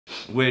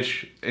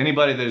which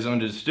anybody that has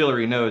owned a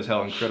distillery knows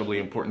how incredibly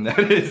important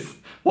that is.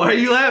 Why are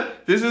you laughing?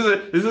 This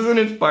is an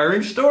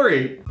inspiring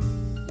story.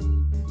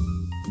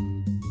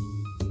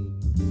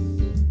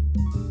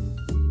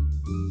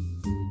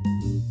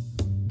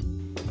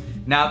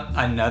 Now,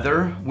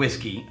 another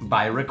whiskey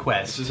by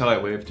request. This is how I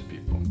wave to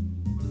people.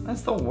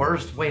 That's the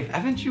worst wave.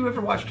 Haven't you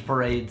ever watched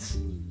parades?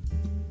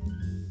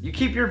 You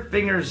keep your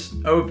fingers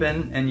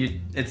open and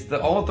it's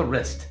all at the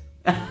wrist.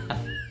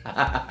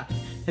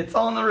 It's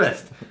all in the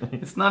wrist.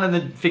 It's not in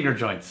the finger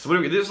joints. What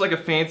are we, this is like a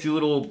fancy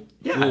little...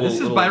 This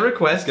is by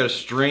request. It's got a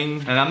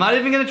string. And I'm not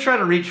even going to try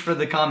to reach for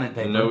the comment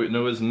paper.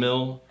 Noah's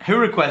Mill. Who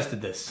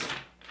requested this?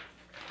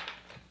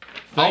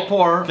 I'll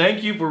pour.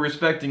 Thank you for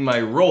respecting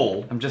my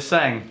role. I'm just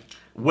saying.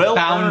 Well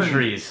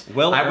boundaries. Earned.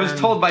 Well I was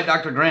earned. told by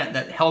Dr. Grant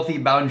that healthy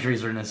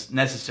boundaries are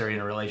necessary in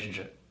a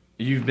relationship.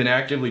 You've been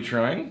actively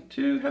trying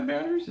to have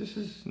boundaries? This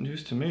is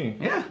news to me.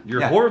 Yeah.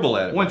 You're horrible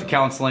at it. Went to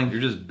counseling.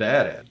 You're just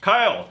bad at it.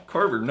 Kyle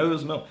Carver,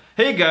 Noah's Mill.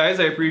 Hey guys,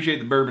 I appreciate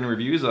the bourbon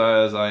reviews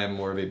as I am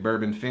more of a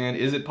bourbon fan.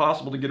 Is it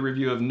possible to get a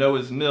review of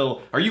Noah's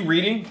Mill? Are you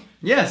reading?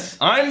 Yes.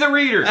 I'm the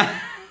reader.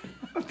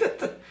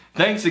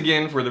 Thanks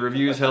again for the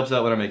reviews. Helps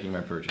out when I'm making my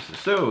purchases.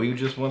 So he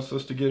just wants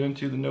us to get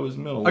into the Noah's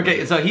Mill.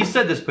 Okay, so he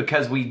said this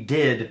because we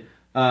did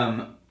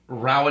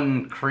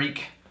Rowan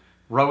Creek.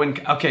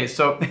 Okay,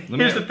 so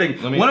here's the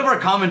thing. One of our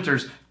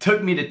commenters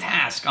took me to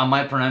task on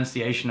my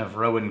pronunciation of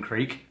Rowan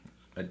Creek.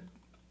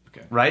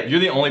 Okay. Right?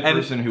 You're the only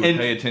person who would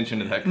pay attention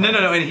to that comment.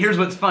 No, and here's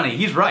what's funny.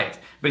 He's right.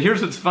 But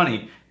here's what's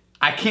funny.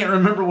 I can't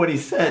remember what he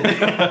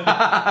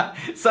said.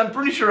 So I'm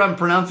pretty sure I'm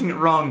pronouncing it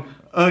wrong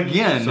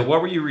again. So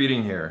what were you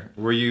reading here?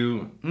 Were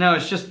you... No,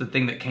 it's just the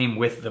thing that came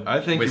with the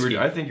whiskey.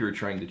 I think you were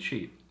trying to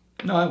cheat.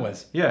 No, I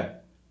was. Yeah.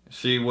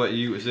 See what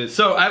you... Is it...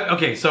 So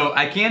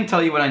I can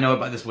tell you what I know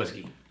about this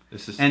whiskey.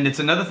 And it's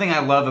another thing I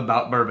love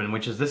about bourbon,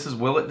 which is this is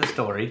Willett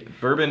Distillery.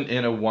 Bourbon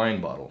in a wine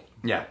bottle.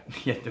 Yeah,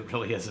 it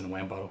really is in a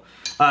wine bottle.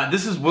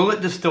 This is Willett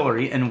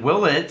Distillery, and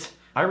Willett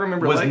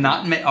was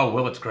not...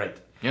 Willett's great.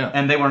 Yeah.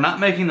 And they were not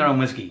making their own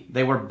whiskey.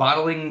 They were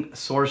bottling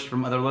sourced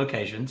from other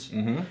locations.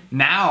 Mm-hmm.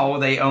 Now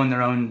they own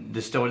their own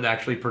distillery, they're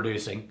actually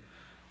producing.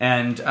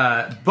 And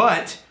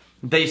but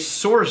they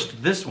sourced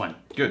this one.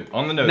 Good,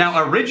 on the nose.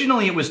 Now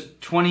originally it was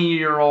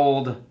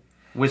 20-year-old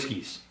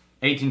whiskeys,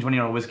 18,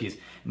 20-year-old whiskeys.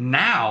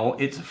 Now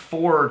it's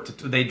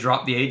they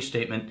dropped the age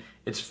statement,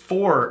 it's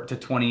 4 to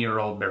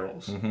 20-year-old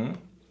barrels. Mm-hmm.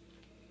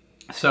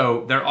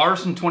 So there are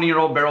some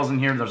 20-year-old barrels in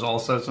here, there's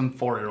also some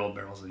 4-year-old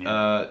barrels in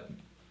here.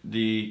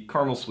 The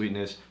caramel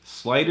sweetness,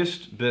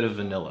 slightest bit of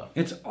vanilla.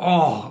 It's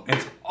all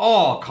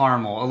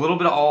caramel. A little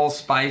bit of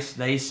allspice,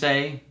 they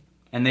say.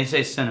 And they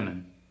say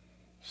cinnamon.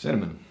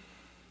 Cinnamon.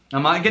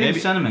 I'm not getting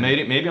cinnamon.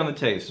 Maybe on the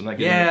taste. I'm not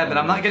getting but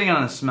I'm not getting it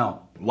on the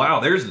smell.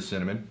 Wow, there's the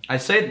cinnamon. I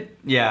said,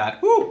 yeah.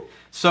 Woo.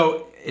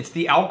 So it's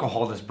the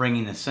alcohol that's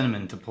bringing the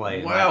cinnamon to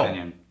play, in my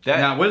opinion.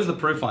 Now, what is the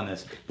proof on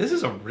this? This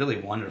is a really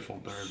wonderful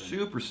bourbon.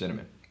 Super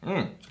cinnamon.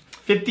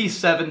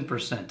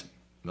 57%.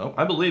 No,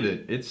 I believe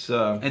it. It's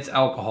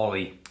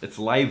alcohol-y. It's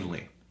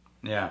lively.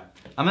 Yeah.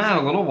 I'm gonna add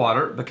a little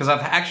water because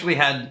I've actually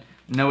had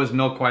Noah's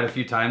Mill quite a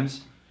few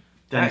times.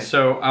 And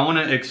so I want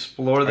to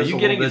explore this. Are you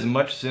getting as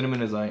much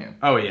cinnamon as I am?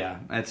 Oh yeah.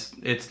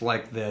 It's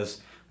like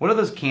this. What are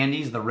those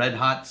candies? The Red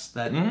Hots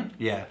that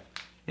yeah.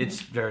 It's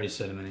very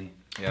cinnamony.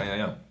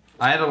 Yeah.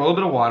 I add a little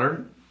bit of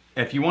water.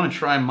 If you want to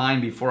try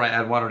mine before I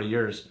add water to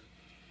yours,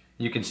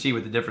 you can see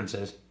what the difference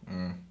is.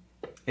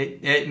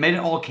 It made it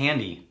all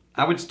candy.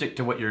 I would stick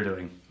to what you're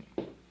doing.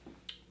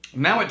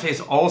 Now it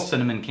tastes all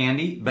cinnamon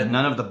candy, but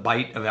none of the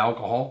bite of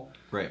alcohol.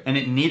 Right. And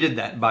it needed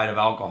that bite of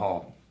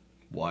alcohol.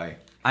 Why?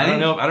 I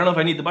don't know if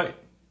I need the bite.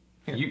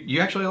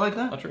 You actually like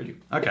that? I'll trade you.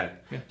 Okay.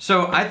 Yeah.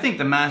 So I think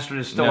the master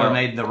distiller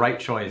made the right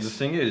choice. The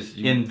thing is,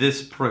 in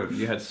this proof.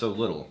 You had so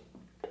little.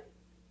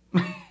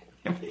 You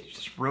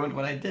just ruined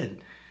what I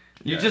did.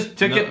 You just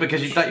took it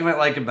because you thought you might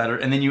like it better,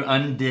 and then you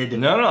undid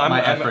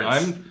my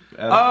efforts.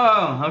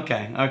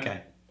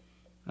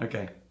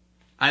 Okay.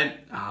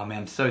 Oh man,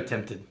 I'm so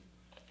tempted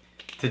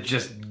to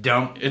just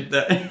dump it.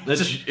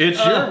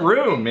 It's your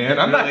room, man.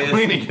 I'm not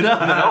cleaning it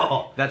up at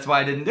all. That's why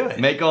I didn't do it.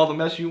 Make all the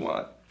mess you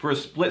want. For a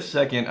split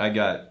second, I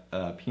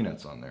got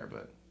peanuts on there,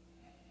 but...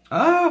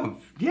 Oh,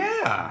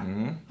 yeah.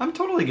 I'm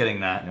totally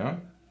getting that. Yeah.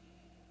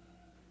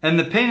 And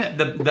the peanut,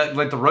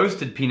 like the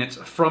roasted peanuts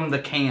from the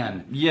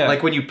can. Yeah.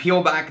 Like when you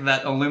peel back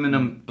that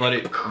aluminum... But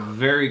it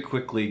very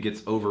quickly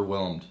gets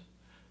overwhelmed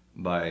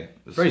by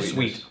the sweetness.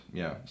 Very sweet.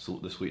 Yeah,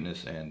 the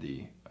sweetness and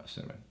the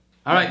cinnamon.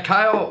 All right,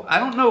 Kyle, I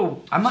don't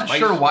know. I'm not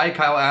sure why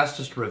Kyle asked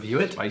us to review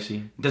it.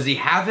 Spicy. Does he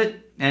have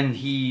it and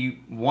he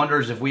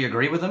wonders if we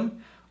agree with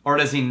him? Or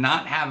does he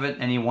not have it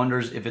and he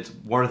wonders if it's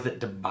worth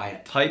it to buy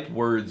it? Type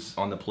words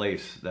on the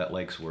place that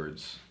likes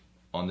words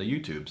on the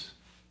YouTubes.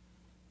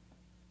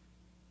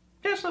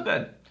 Yeah, it's not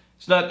bad.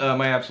 It's not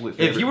my absolute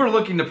favorite. If you were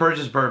looking to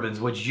purchase bourbons,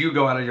 would you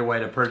go out of your way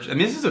to purchase? I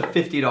mean, this is a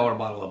 $50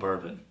 bottle of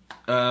bourbon.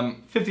 $50,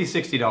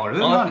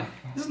 $60.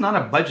 This is not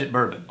a budget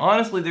bourbon.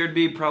 Honestly, there'd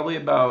be probably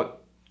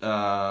about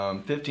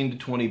 15 to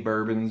 20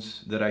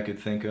 bourbons that I could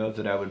think of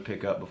that I would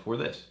pick up before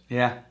this.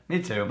 Yeah,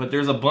 me too. But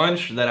there's a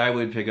bunch that I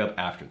would pick up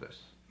after this.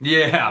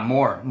 Yeah,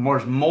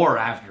 more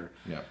after.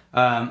 Yeah.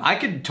 I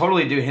could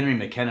totally do Henry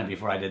McKenna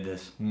before I did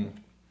this.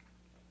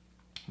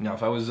 Now,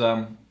 if I was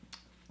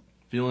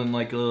feeling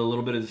like a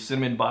little bit of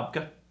cinnamon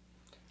babka.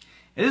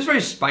 It is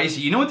very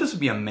spicy. You know what this would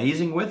be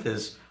amazing with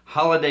is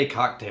holiday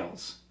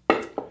cocktails.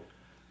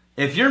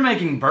 If you're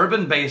making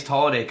bourbon-based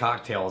holiday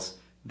cocktails,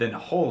 then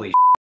holy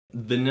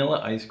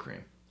Vanilla ice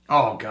cream.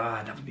 oh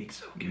god, that would be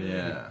so good.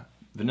 Yeah.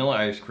 Vanilla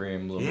ice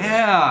cream. A little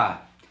Yeah.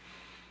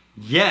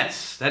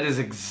 Yes, that is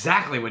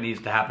exactly what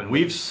needs to happen.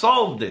 We've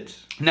solved it.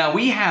 Now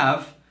we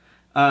have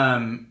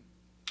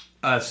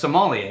a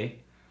sommelier,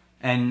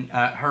 and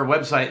her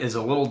website is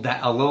a little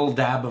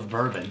dab of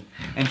bourbon,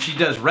 and she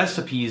does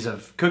recipes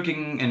of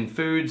cooking and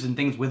foods and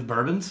things with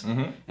bourbons,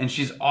 and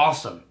she's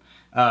awesome.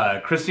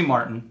 Christy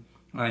Martin,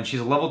 and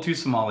she's a level 2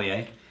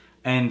 sommelier,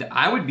 and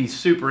I would be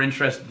super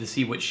interested to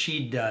see what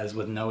she does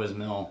with Noah's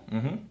Mill.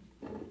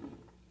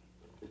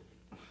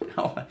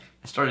 Oh, I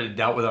started to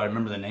doubt whether I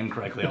remember the name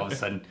correctly all of a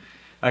sudden.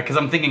 Because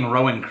I'm thinking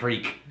Rowan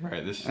Creek.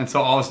 Right. And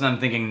so all of a sudden I'm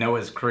thinking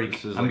Noah's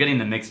Creek. I'm getting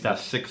them mixed up.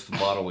 The 6th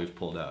bottle we've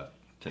pulled out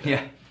today.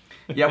 Yeah.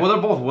 Yeah, well,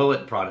 they're both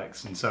Willett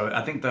products. And so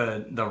I think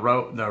the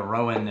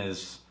Rowan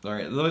is... All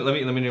right, let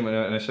me do my,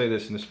 and I say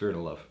this in the spirit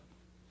of love.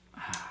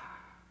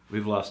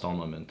 We've lost all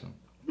momentum.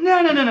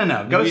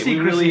 No. Go see Chrissy.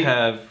 Really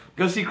have...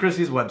 Go see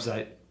Chrissy's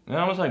website. No,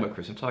 I'm not talking about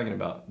Chris. I'm talking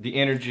about the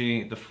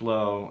energy, the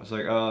flow. It's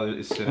like, oh,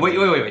 it's cinnamon. Wait.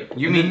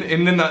 You mean...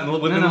 And then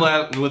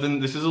within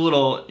this is a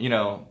little,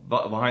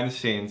 behind the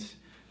scenes,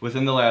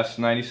 within the last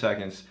 90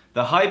 seconds,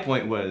 the high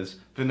point was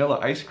vanilla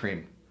ice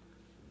cream.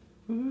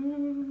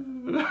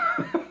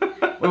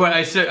 Wait,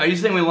 are you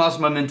saying we lost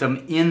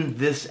momentum in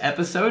this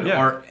episode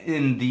or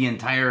in the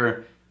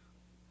entire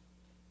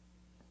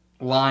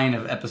line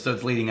of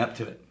episodes leading up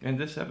to it? In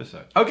this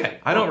episode. Okay.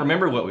 I don't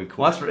remember what we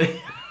called. Well,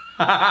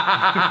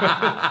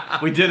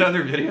 We did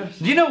other videos.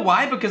 Do you know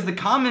why? Because the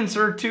comments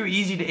are too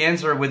easy to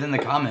answer within the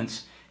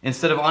comments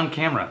instead of on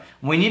camera.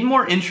 We need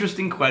more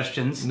interesting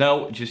questions.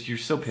 No, just you're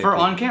so picky. For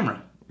on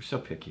camera. We're so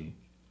picky.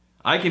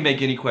 I can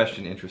make any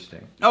question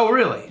interesting. Oh,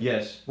 really?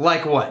 Yes.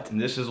 Like what?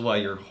 And this is why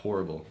you're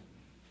horrible.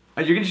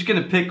 You're just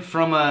going to pick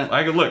from a...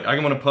 I can look.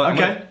 I'm going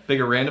to pick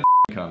a random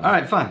comment. All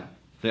right, fine.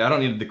 I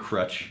don't need the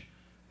crutch.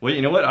 Well,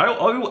 you know what?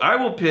 I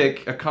will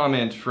pick a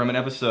comment from an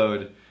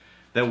episode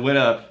that went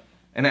up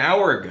an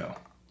hour ago.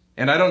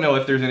 And I don't know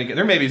if there's any...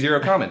 There may be 0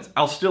 comments.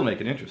 I'll still make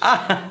it interesting. All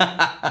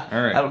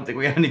right. I don't think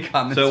we have any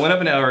comments. So it went up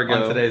an hour ago.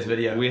 On today's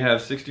video. We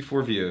have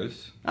 64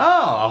 views.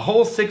 Oh, a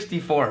whole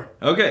 64.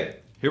 Okay.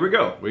 Here we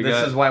go.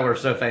 This is why we're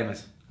so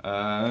famous. All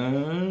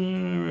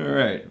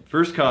right.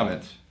 First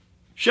comment.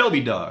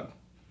 Shelby Dog.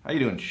 How you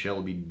doing,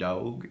 Shelby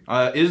Dog?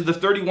 Is the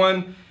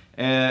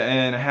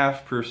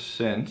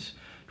 31.5%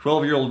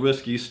 12-year-old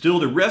whiskey still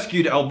the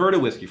rescued Alberta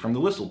whiskey from the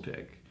Whistle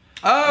Pig?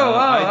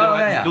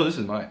 Yeah. No, this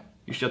is mine.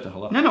 You shut the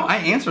hell up. No, I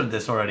answered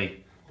this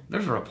already.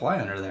 There's a reply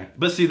under there.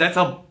 But see, that's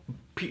how...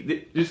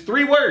 It's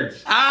 3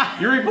 words.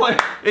 Your reply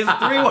is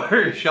 3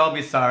 words.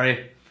 Shelby,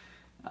 sorry.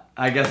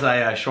 I guess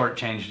I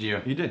shortchanged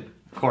you. You did.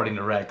 According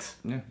to Rex.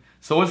 Yeah.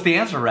 So what's the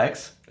answer,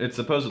 Rex? It's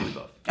supposedly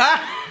both.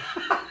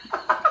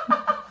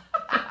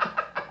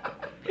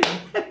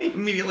 He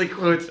immediately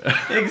quotes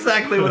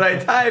exactly what I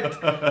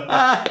typed.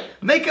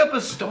 Make up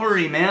a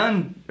story,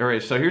 man. All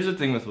right, so here's the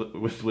thing with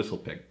Whistle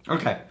Pig.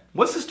 Okay.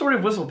 What's the story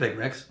of Whistle Pig,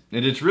 Rex?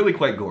 And it's really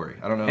quite gory.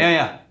 I don't know.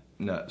 Yeah.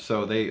 No,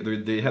 so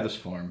they have this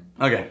farm.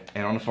 Okay.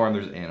 And on the farm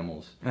there's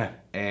animals. Yeah.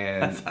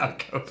 And that's how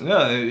it goes.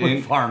 No,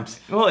 with farms.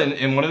 Well,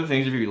 and one of the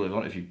things if you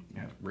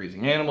have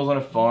raising animals on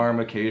a farm,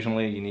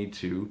 occasionally you need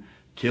to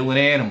kill an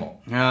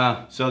animal.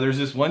 Yeah. So there's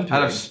this one pig.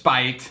 Out of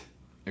spite.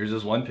 There's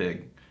this one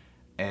pig,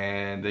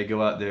 and they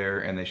go out there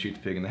and they shoot the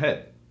pig in the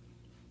head.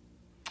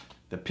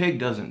 The pig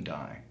doesn't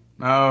die.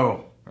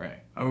 Oh.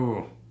 Right.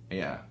 Oh.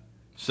 Yeah.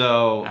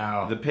 So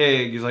the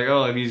pig is like,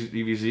 oh, if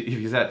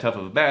he's that tough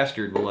of a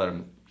bastard, we'll let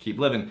him keep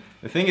living.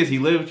 The thing is, he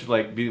lived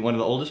like be one of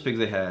the oldest pigs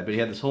they had, but he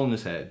had this hole in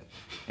his head,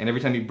 and every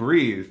time he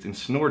breathed and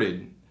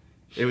snorted,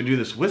 it would do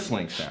this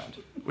whistling sound,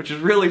 which is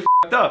really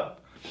fucked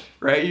up,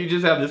 right? You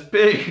just have this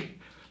pig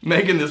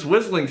making this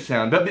whistling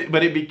sound,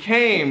 but it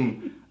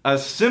became a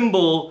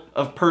symbol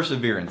of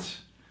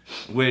perseverance,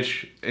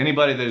 which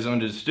anybody that has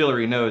owned a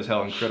distillery knows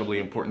how incredibly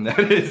important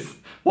that is.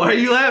 Why are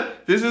you laughing?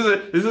 This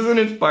is an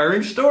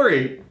inspiring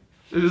story.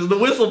 This is the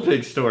Whistle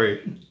Pig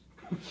story.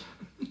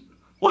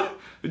 What?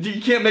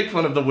 You can't make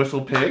fun of the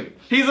Whistle Pig.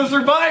 He's a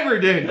survivor,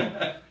 Danny.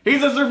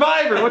 He's a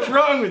survivor. What's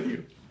wrong with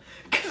you?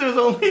 Because it was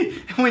only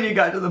when you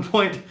got to the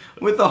point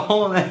with the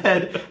hole in the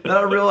head that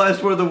I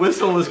realized where the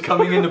whistle was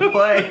coming into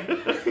play.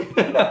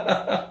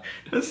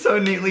 It's so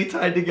neatly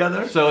tied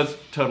together. So it's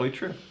totally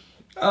true.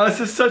 Oh, this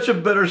is such a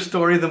better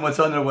story than what's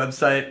on their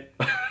website.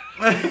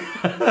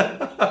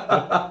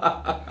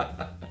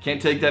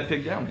 Can't take that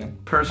pig down, man.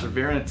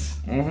 Perseverance.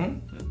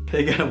 Mm-hmm.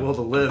 Pig had a will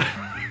to live.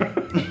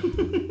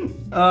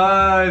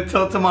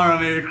 Until tomorrow,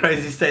 may your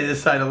crazy stay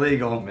this side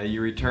illegal. May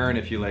you return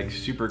if you like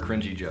super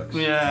cringy jokes.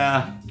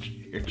 Yeah.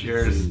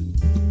 Cheers.